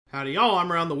Howdy y'all,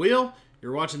 I'm Around the Wheel.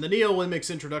 You're watching the NeoLemmix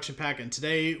introduction pack, and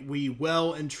today we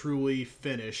well and truly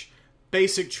finish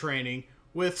basic training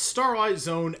with Starlight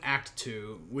Zone Act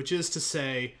 2, which is to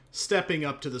say, stepping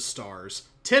up to the stars.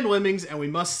 10 lemmings, and we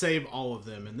must save all of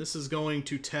them, and this is going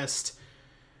to test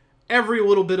every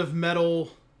little bit of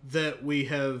metal that we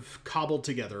have cobbled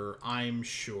together, I'm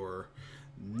sure.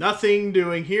 Nothing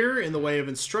doing here in the way of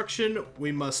instruction.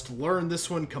 We must learn this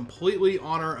one completely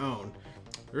on our own.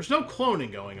 There's no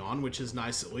cloning going on, which is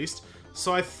nice at least.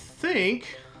 So I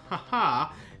think,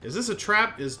 haha, is this a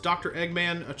trap? Is Dr.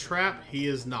 Eggman a trap? He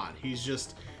is not. He's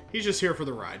just here for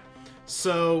the ride.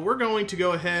 So we're going to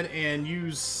go ahead and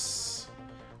use,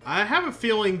 I have a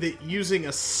feeling that using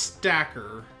a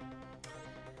stacker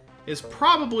is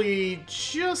probably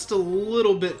just a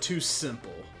little bit too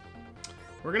simple.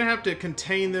 We're gonna have to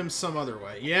contain them some other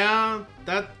way. Yeah,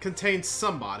 that contains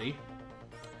somebody.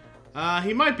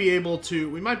 We might be able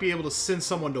to send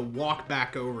someone to walk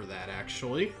back over that,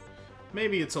 actually.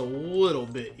 Maybe it's a little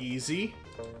bit easy.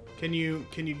 Can you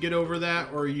get over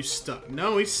that, or are you stuck?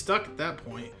 No, he's stuck at that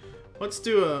point. Let's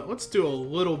do a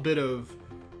little bit of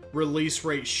release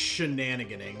rate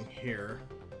shenaniganing here.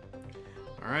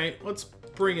 Alright, let's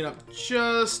bring it up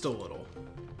just a little.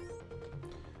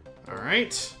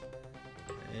 Alright.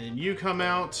 And you come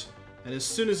out, and as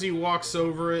soon as he walks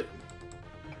over it,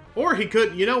 or he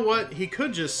could, you know what? He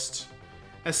could just,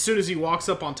 as soon as he walks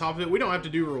up on top of it, we don't have to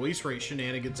do release rate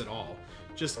shenanigans at all.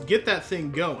 Just get that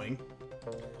thing going.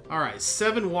 Alright,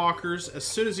 7 walkers. As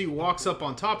soon as he walks up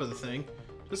on top of the thing,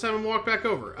 just have him walk back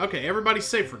over. Okay, everybody's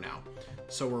safe for now.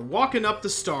 So we're walking up the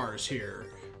stars here.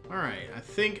 Alright, I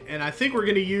think we're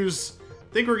gonna use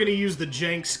the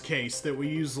Jenks case that we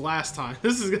used last time.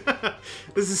 This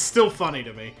is still funny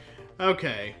to me.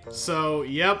 Okay, so,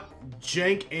 yep,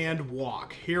 jank and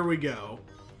walk. Here we go.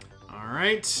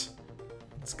 Alright.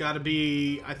 It's gotta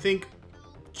be, I think,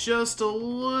 just a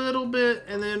little bit,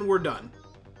 and then we're done.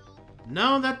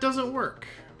 No, that doesn't work.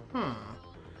 Huh.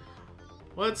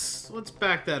 Let's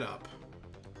back that up.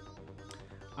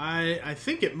 I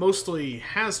think it mostly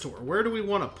has to work. Where do we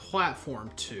want to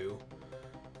platform to?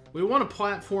 We want to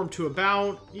platform to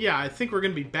about, yeah, I think we're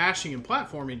going to be bashing and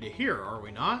platforming to here, are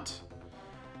we not?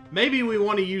 Maybe we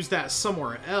want to use that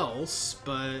somewhere else,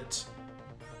 but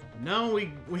no,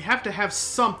 we have to have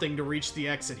something to reach the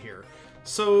exit here.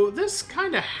 So this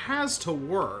kind of has to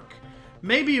work.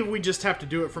 Maybe we just have to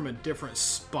do it from a different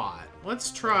spot.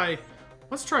 Let's try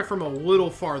from a little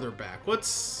farther back.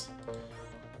 It's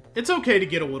okay to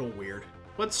get a little weird.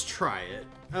 Let's try it.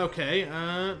 Okay,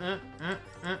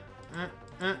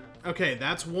 okay,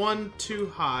 that's one too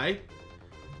high.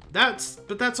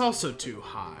 But that's also too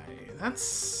high.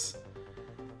 That's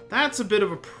a bit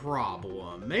of a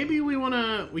problem. Maybe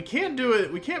we can't do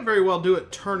it, we can't very well do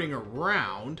it turning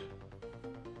around.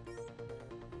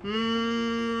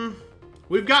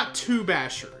 We've got 2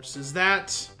 bashers. Is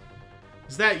that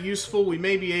useful? We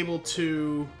may be able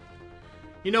to,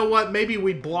 you know what, maybe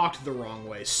we blocked the wrong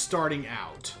way starting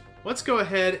out. Let's go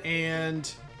ahead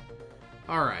and,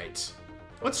 alright.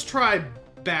 Let's try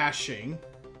bashing.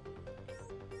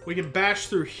 We can bash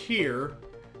through here,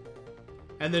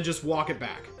 and then just walk it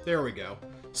back. There we go.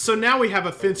 So now we have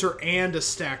a fencer and a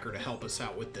stacker to help us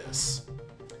out with this.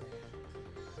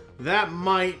 That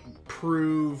might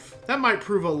prove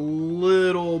a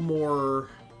little more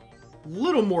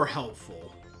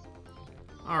helpful.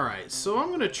 Alright, so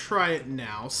I'm gonna try it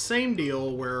now. Same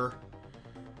deal where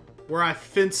I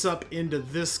fence up into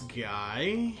this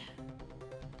guy.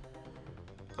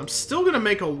 I'm still going to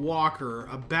make a walker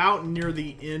about near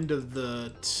the end of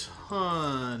the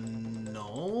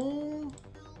tunnel.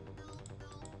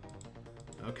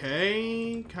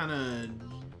 Okay, kind of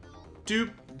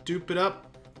dupe it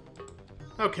up.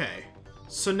 Okay,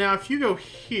 so now if you go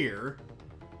here,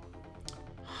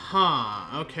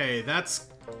 okay, that's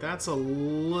a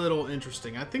little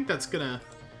interesting. I think that's going to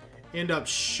end up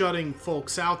shutting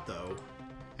folks out though.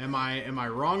 Am I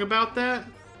wrong about that?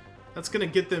 That's gonna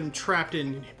get them trapped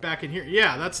back in here.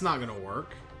 Yeah, that's not gonna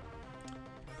work.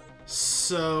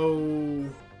 So,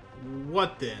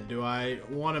 what then? Do I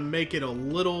want to make it a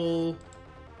little?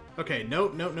 Okay, no.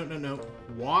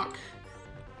 Walk.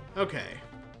 Okay.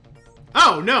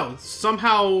 Oh no!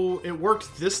 Somehow it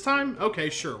worked this time. Okay,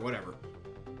 sure, whatever.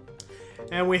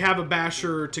 And we have a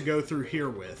basher to go through here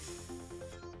with.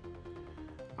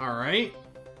 All right.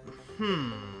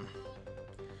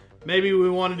 Maybe we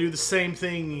want to do the same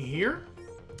thing here?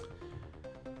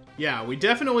 Yeah, we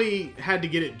definitely had to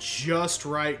get it just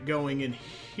right going in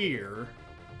here.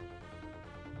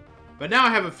 But now I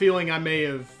have a feeling I may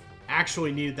have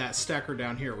actually needed that stacker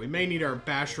down here. We may need our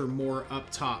basher more up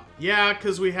top. Yeah,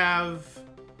 because we have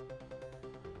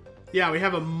Yeah, we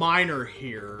have a miner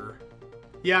here.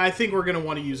 Yeah, I think we're going to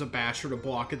want to use a basher to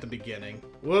block at the beginning.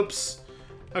 Whoops.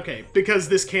 Okay, because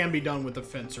this can be done with the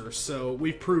fencer, so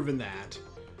we've proven that.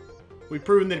 We've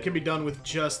proven that it can be done with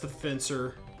just the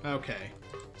fencer. Okay,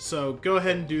 so go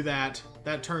ahead and do that.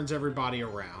 That turns everybody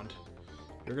around.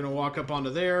 You're going to walk up onto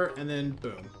there, and then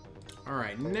boom.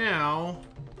 Alright, now...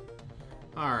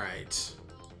 Alright.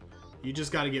 You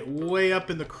just got to get way up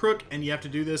in the crook, and you have to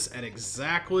do this at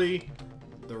exactly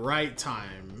the right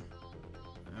time.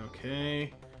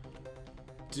 Okay.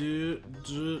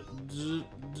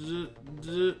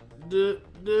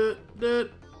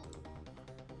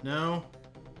 No.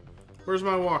 Where's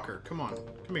my walker? Come on.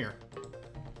 Come here.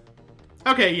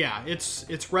 Okay, yeah. It's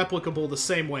replicable the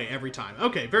same way every time.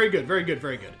 Okay, very good, very good,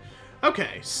 very good.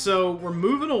 Okay, so we're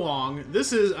moving along.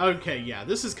 This is... Okay, yeah.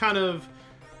 This is kind of...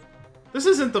 This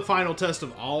isn't the final test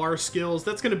of all our skills.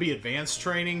 That's going to be advanced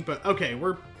training. But, okay,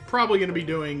 we're probably going to be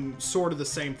doing sort of the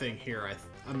same thing here, I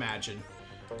imagine.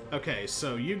 Okay,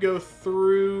 so you go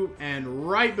through, and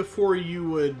right before you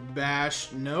would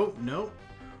bash... Nope, nope.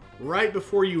 Right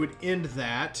before you would end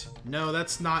that... No,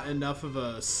 that's not enough of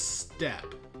a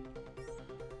step.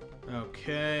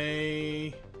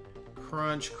 Okay...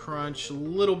 Crunch, crunch. A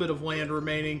little bit of land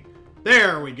remaining.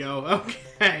 There we go.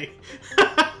 Okay.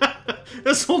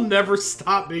 This will never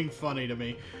stop being funny to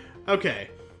me. Okay.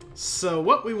 So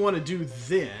what we want to do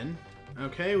then...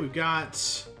 Okay, we've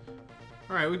got...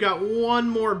 Alright, we've got one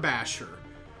more basher.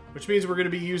 Which means we're going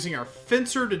to be using our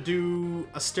fencer to do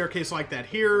a staircase like that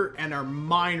here, and our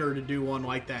miner to do one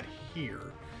like that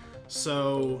here.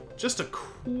 So, just a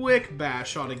quick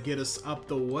bash ought to get us up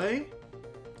the way.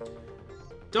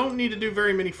 Don't need to do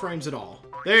very many frames at all.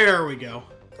 There we go.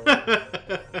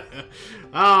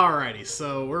 Alrighty,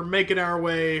 so we're making our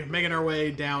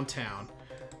way downtown.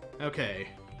 Okay.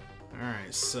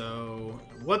 Alright, so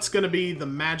what's going to be the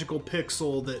magical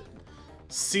pixel that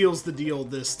seals the deal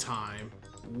this time?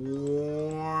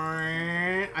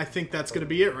 I think that's going to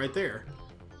be it right there.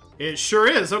 It sure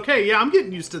is. Okay, yeah, I'm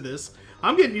getting used to this.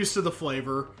 I'm getting used to the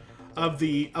flavor of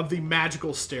the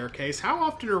magical staircase. How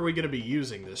often are we going to be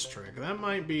using this trick? That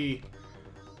might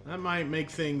make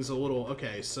things a little...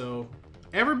 Okay, so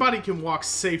everybody can walk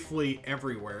safely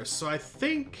everywhere. So I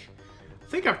think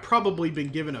I've probably been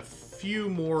given a few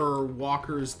more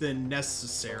walkers than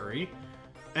necessary.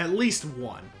 At least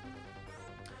one.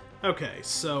 Okay,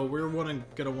 so we're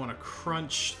gonna want to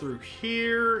crunch through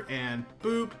here and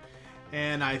boop.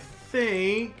 And I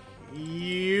think...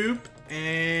 Yoop.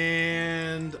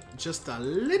 And just a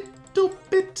little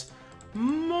bit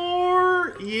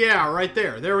more. Yeah, right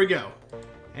there. There we go.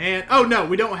 And oh no,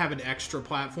 we don't have an extra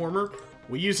platformer.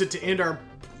 We use it to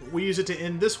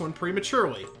end this one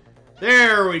prematurely.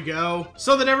 There we go.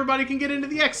 So that everybody can get into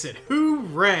the exit.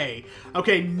 Hooray!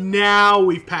 Okay, now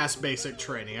we've passed basic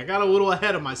training. I got a little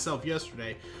ahead of myself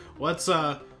yesterday. Let's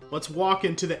walk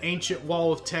into the ancient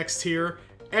wall of text here.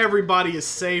 Everybody is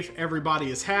safe. Everybody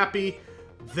is happy.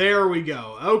 There we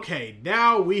go. Okay,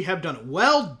 now we have done it.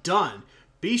 Well done.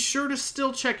 Be sure to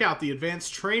still check out the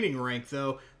advanced training rank,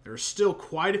 though. There are still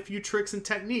quite a few tricks and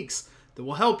techniques that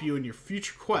will help you in your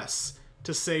future quests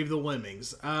to save the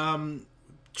lemmings.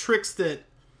 Tricks that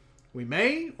we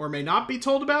may or may not be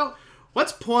told about.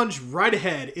 Let's plunge right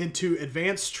ahead into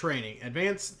advanced training.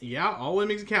 Advanced, yeah, all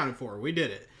lemmings accounted for. We did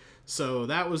it. So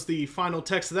that was the final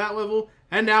text of that level.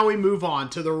 And now we move on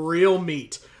to the real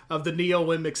meat of the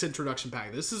NeoLemmix introduction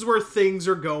pack. This is where things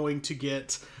are going to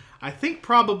get, I think,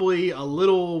 probably a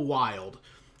little wild,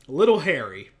 a little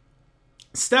hairy.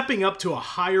 Stepping up to a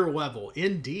higher level,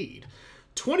 indeed.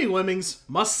 20 lemmings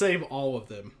must save all of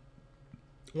them.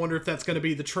 Wonder if that's going to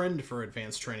be the trend for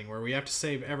advanced training, where we have to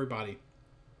save everybody.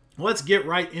 Let's get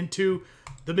right into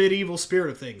the medieval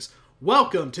spirit of things.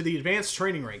 Welcome to the advanced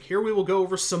training rank. Here we will go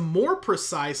over some more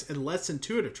precise and less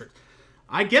intuitive tricks.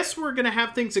 I guess we're going to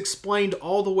have things explained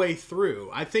all the way through.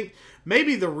 I think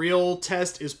maybe the real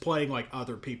test is playing like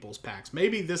other people's packs.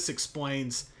 Maybe this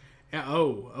explains...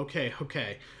 Oh, okay,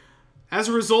 okay. As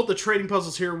a result, the trading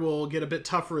puzzles here will get a bit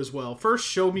tougher as well. First,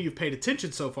 show me you've paid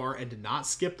attention so far and did not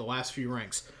skip the last few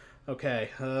ranks. Okay,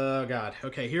 oh god.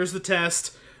 Okay, here's the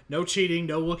test. No cheating,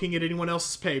 no looking at anyone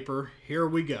else's paper. Here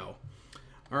we go.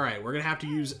 Alright, we're going to have to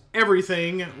use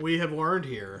everything we have learned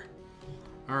here.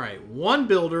 Alright, one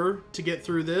builder to get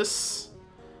through this.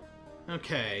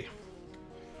 Okay.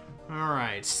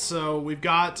 Alright, so we've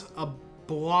got a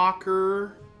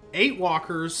blocker, 8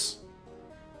 walkers,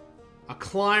 a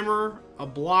climber, a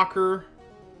blocker,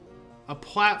 a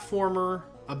platformer,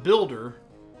 a builder,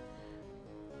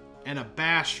 and a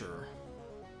basher.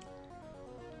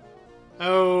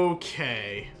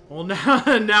 Okay. Well,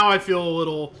 now I feel a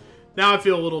little Now I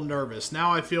feel a little nervous.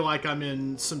 Now I feel like I'm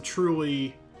in some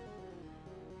truly...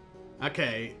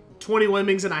 Okay, 20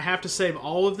 lemmings and I have to save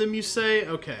all of them, you say?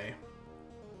 Okay.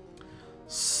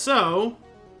 So,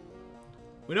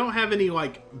 we don't have any,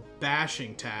 like,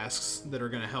 bashing tasks that are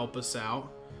going to help us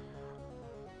out.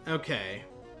 Okay.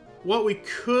 What we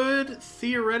could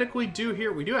theoretically do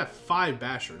here... We do have 5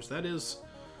 bashers. That is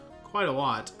quite a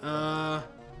lot.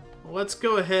 Let's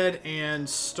go ahead and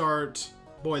start...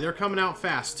 Boy, they're coming out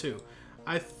fast, too.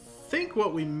 I think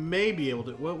what we may be able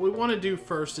to... What we want to do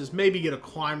first is maybe get a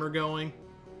climber going.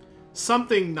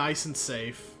 Something nice and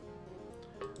safe.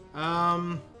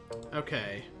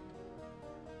 Okay.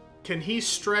 Can he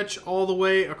stretch all the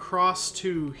way across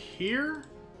to here?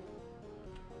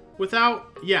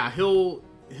 Without... Yeah, he'll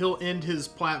end his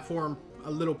platform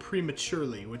a little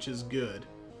prematurely, which is good.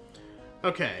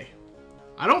 Okay.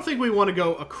 I don't think we want to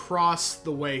go across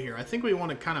the way here. I think we want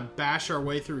to kind of bash our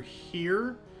way through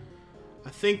here. I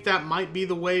think that might be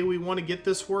the way we want to get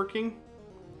this working.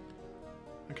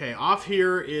 Okay, off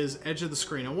here is edge of the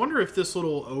screen. I wonder if this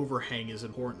little overhang is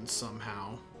important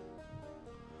somehow.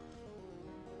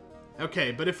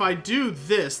 Okay, but if I do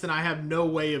this, then I have no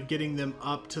way of getting them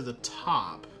up to the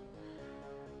top.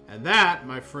 And that,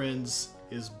 my friends,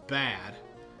 is bad.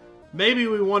 Maybe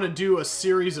we want to do a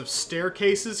series of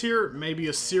staircases here. Maybe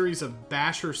a series of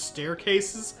basher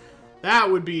staircases.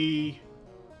 That would be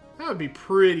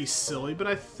pretty silly, but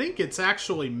I think it's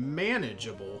actually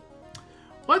manageable.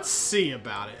 Let's see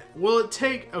about it. Will it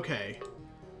take... Okay.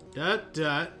 Dut,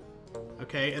 dut.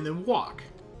 Okay, and then walk.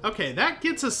 Okay, that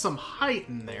gets us some height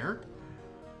in there.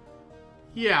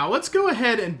 Yeah, let's go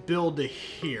ahead and build to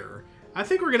here. I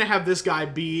think we're going to have this guy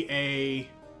be a...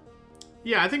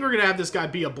 Yeah, I think we're going to have this guy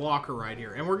be a blocker right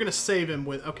here. And we're going to save him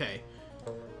with... Okay.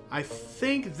 I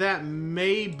think that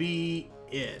may be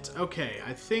it. Okay,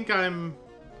 I think I'm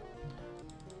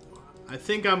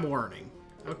learning.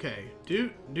 Okay.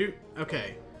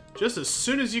 Okay. Just as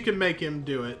soon as you can make him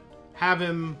do it, have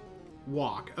him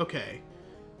walk. Okay.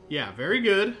 Yeah, very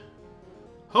good.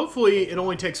 Hopefully it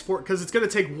only takes 4... Because it's going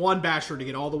to take 1 basher to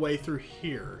get all the way through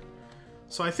here.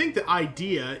 So I think the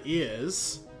idea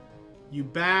is... You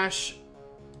bash...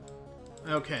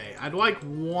 Okay, I'd like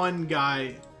 1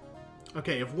 guy...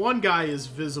 Okay, if 1 guy is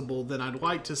visible, then I'd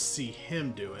like to see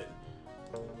him do it.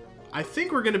 I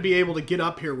think we're going to be able to get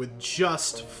up here with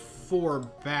just 4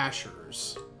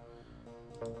 bashers.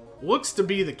 Looks to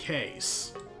be the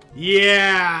case.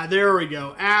 Yeah, there we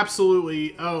go.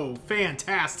 Absolutely. Oh,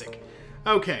 fantastic.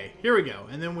 Okay, here we go.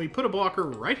 And then we put a blocker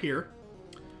right here.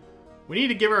 We need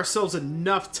to give ourselves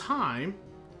enough time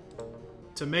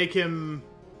to make him...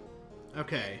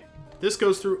 Okay. This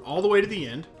goes through all the way to the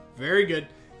end. Very good.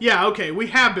 Yeah, okay, we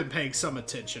have been paying some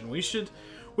attention. We should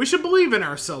believe in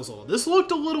ourselves a little. This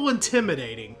looked a little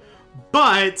intimidating,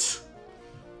 but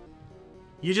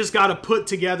you just got to put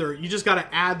together, you just got to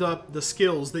add up the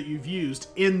skills that you've used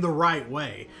in the right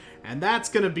way. And that's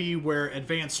going to be where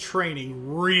advanced training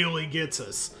really gets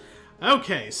us.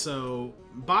 Okay, so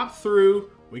bop through.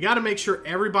 We got to make sure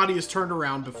everybody is turned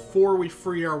around before we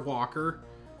free our walker.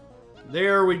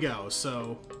 There we go.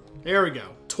 So, there we go.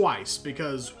 Twice,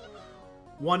 because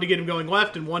 1 to get him going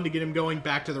left and 1 to get him going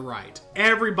back to the right.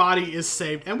 Everybody is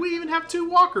saved, and we even have 2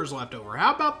 walkers left over.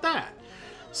 How about that?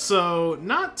 So,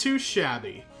 not too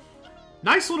shabby.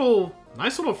 Nice little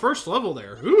first level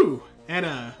there. Ooh,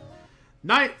 and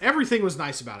everything was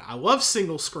nice about it. I love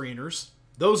single screeners.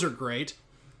 Those are great.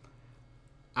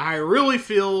 I really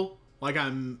feel like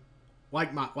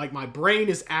my brain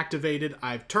is activated.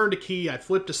 I've turned a key. I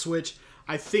flipped a switch.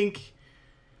 I think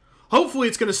hopefully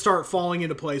it's going to start falling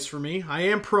into place for me. I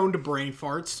am prone to brain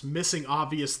farts, missing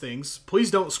obvious things. Please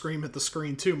don't scream at the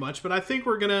screen too much, but I think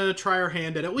we're going to try our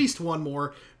hand at least 1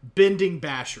 more. Bending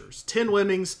bashers. 10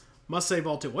 lemmings, must save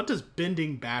all 2. What does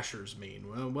bending bashers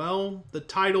mean? Well, the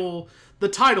title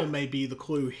may be the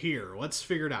clue here. Let's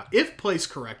figure it out. If placed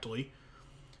correctly,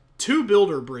 2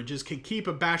 builder bridges can keep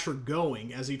a basher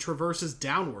going as he traverses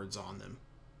downwards on them.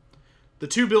 The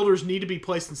 2 builders need to be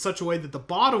placed in such a way that the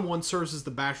bottom one serves as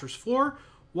the basher's floor,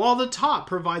 while the top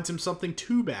provides him something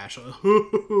to bash.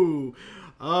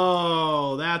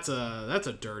 Oh, that's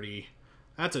a dirty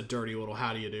little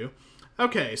how do you do.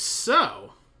 Okay,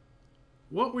 so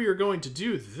what we are going to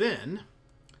do then,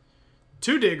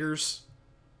 2 diggers.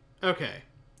 Okay,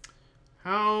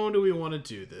 how do we want to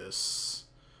do this?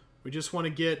 We just want to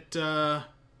get,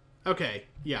 okay,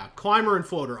 yeah, climber and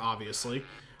floater, obviously.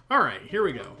 All right, here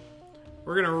we go.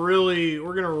 We're gonna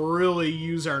really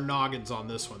use our noggins on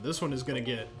this one. This one is gonna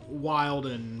get wild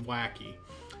and wacky.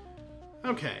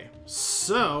 Okay,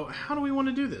 so how do we want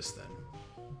to do this then?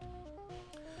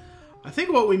 I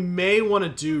think what we may want to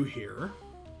do here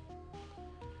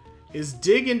is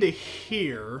dig into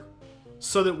here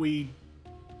so that we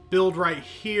build right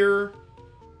here.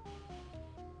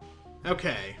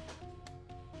 Okay.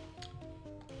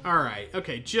 Alright,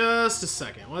 okay, just a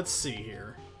second. Let's see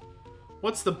here.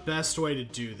 What's the best way to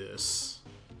do this?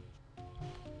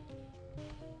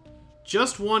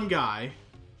 Just one guy,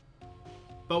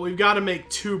 but we've got to make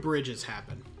 2 bridges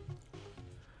happen.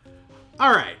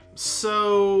 Alright,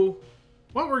 so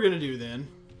what we're going to do then...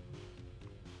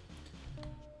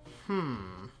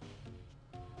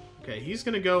 Okay, he's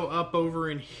going to go up over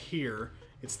in here.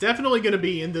 It's definitely going to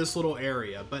be in this little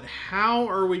area, but how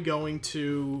are we going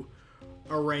to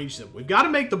arrange them? We've got to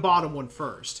make the bottom one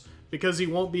first, because he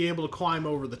won't be able to climb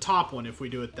over the top one if we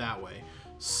do it that way.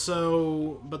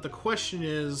 So, but the question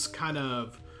is kind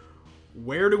of,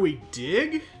 where do we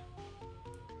dig?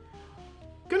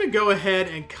 I'm going to go ahead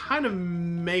and kind of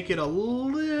make it a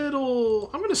little...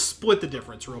 I'm going to split the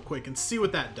difference real quick and see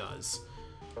what that does.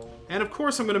 And of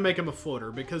course I'm going to make him a floater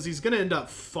because he's going to end up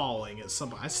falling at some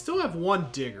point. I still have 1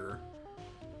 digger.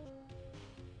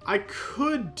 I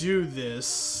could do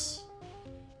this.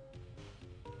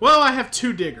 Well, I have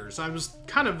 2 diggers. I was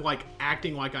kind of like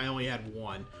acting like I only had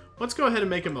 1. Let's go ahead and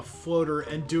make him a floater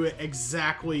and do it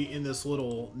exactly in this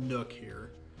little nook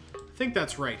here. I think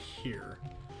that's right here.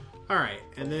 Alright,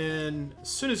 and then as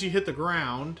soon as you hit the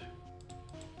ground...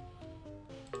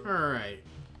 Alright,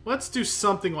 let's do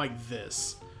something like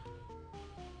this.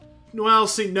 Well,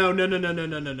 see, no.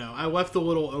 I left the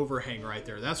little overhang right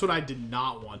there. That's what I did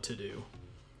not want to do.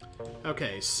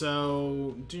 Okay,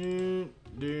 so...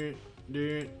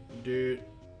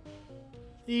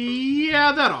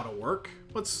 Yeah, that ought to work.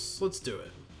 Let's do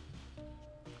it.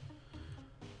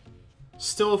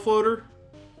 Still a floater?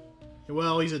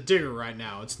 Well, he's a digger right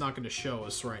now. It's not going to show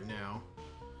us right now.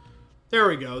 There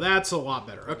we go. That's a lot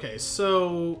better. Okay,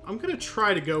 so I'm going to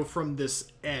try to go from this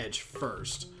edge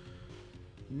first.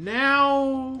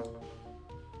 Now,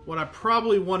 what I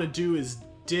probably want to do is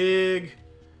dig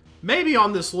maybe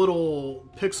on this little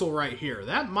pixel right here.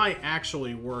 That might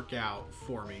actually work out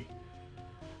for me.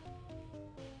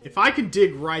 If I can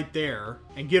dig right there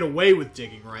and get away with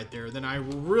digging right there, then I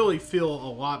really feel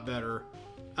a lot better.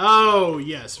 Oh,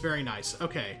 yes, very nice.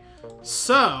 Okay,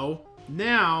 so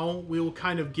now we will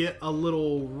kind of get a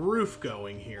little roof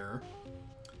going here.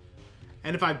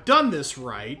 And if I've done this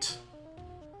right,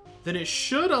 then it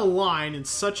should align in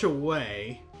such a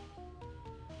way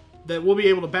that we'll be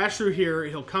able to bash through here.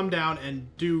 He'll come down and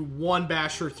do 1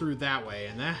 basher through that way.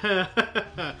 And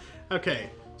that okay,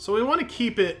 so we want to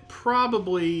keep it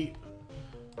probably...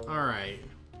 Alright.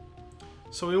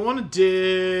 So we want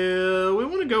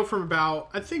to go from about,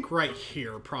 I think right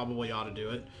here probably ought to do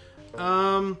it.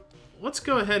 Let's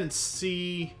go ahead and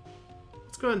see.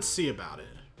 Let's go ahead and see about it.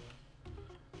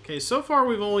 Okay, so far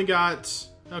we've only got...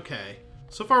 Okay.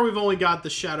 So far we've only got the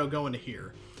shadow going to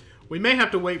here. We may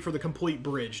have to wait for the complete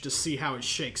bridge to see how it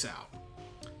shakes out.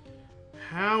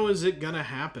 How is it gonna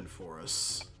happen for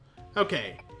us?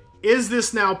 Okay. Is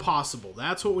this now possible?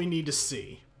 That's what we need to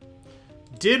see.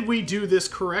 Did we do this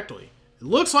correctly? It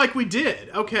looks like we did.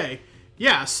 Okay.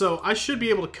 Yeah, so I should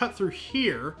be able to cut through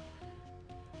here.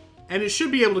 And it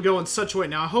should be able to go in such a way.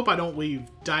 Now, I hope I don't leave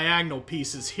diagonal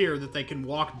pieces here that they can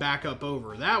walk back up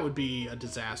over. That would be a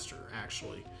disaster,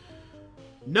 actually.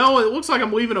 No, it looks like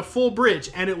I'm leaving a full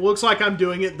bridge, and it looks like I'm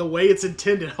doing it the way it's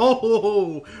intended.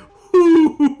 Oh,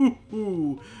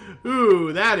 ooh,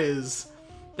 that is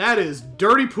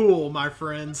dirty pool, my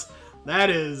friends.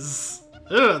 That is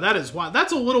wild.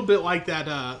 That's a little bit like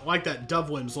that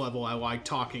Dove Limbs level I like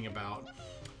talking about.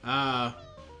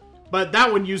 But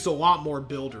that one used a lot more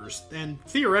builders, and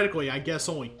theoretically, I guess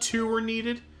only 2 were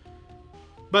needed.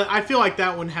 But I feel like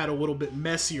that one had a little bit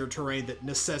messier terrain that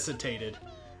necessitated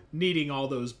needing all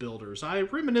those builders. I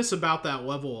reminisce about that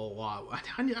level a lot.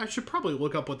 I should probably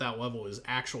look up what that level is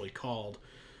actually called.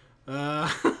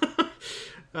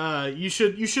 You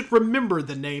should remember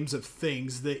the names of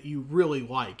things that you really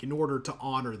like in order to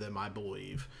honor them, I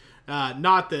believe.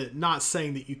 Not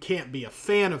saying that you can't be a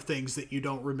fan of things that you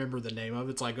don't remember the name of.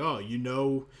 It's like, oh, you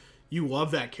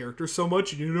love that character so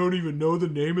much and you don't even know the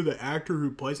name of the actor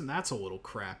who plays him. That's a little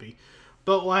crappy.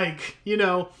 But like,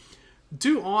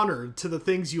 do honor to the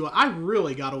things you love. I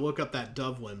really got to look up that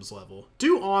Dove Limbs level.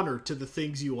 Do honor to the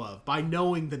things you love by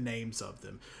knowing the names of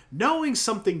them. Knowing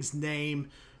something's name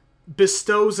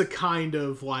bestows a kind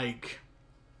of like...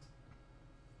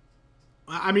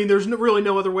 I mean, there's really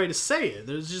no other way to say it.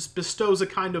 It just bestows a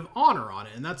kind of honor on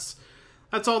it, and that's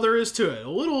all there is to it. A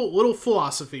little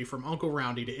philosophy from Uncle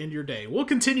Roundy to end your day. We'll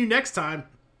continue next time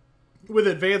with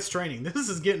advanced training. This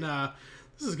is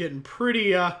getting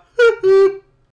pretty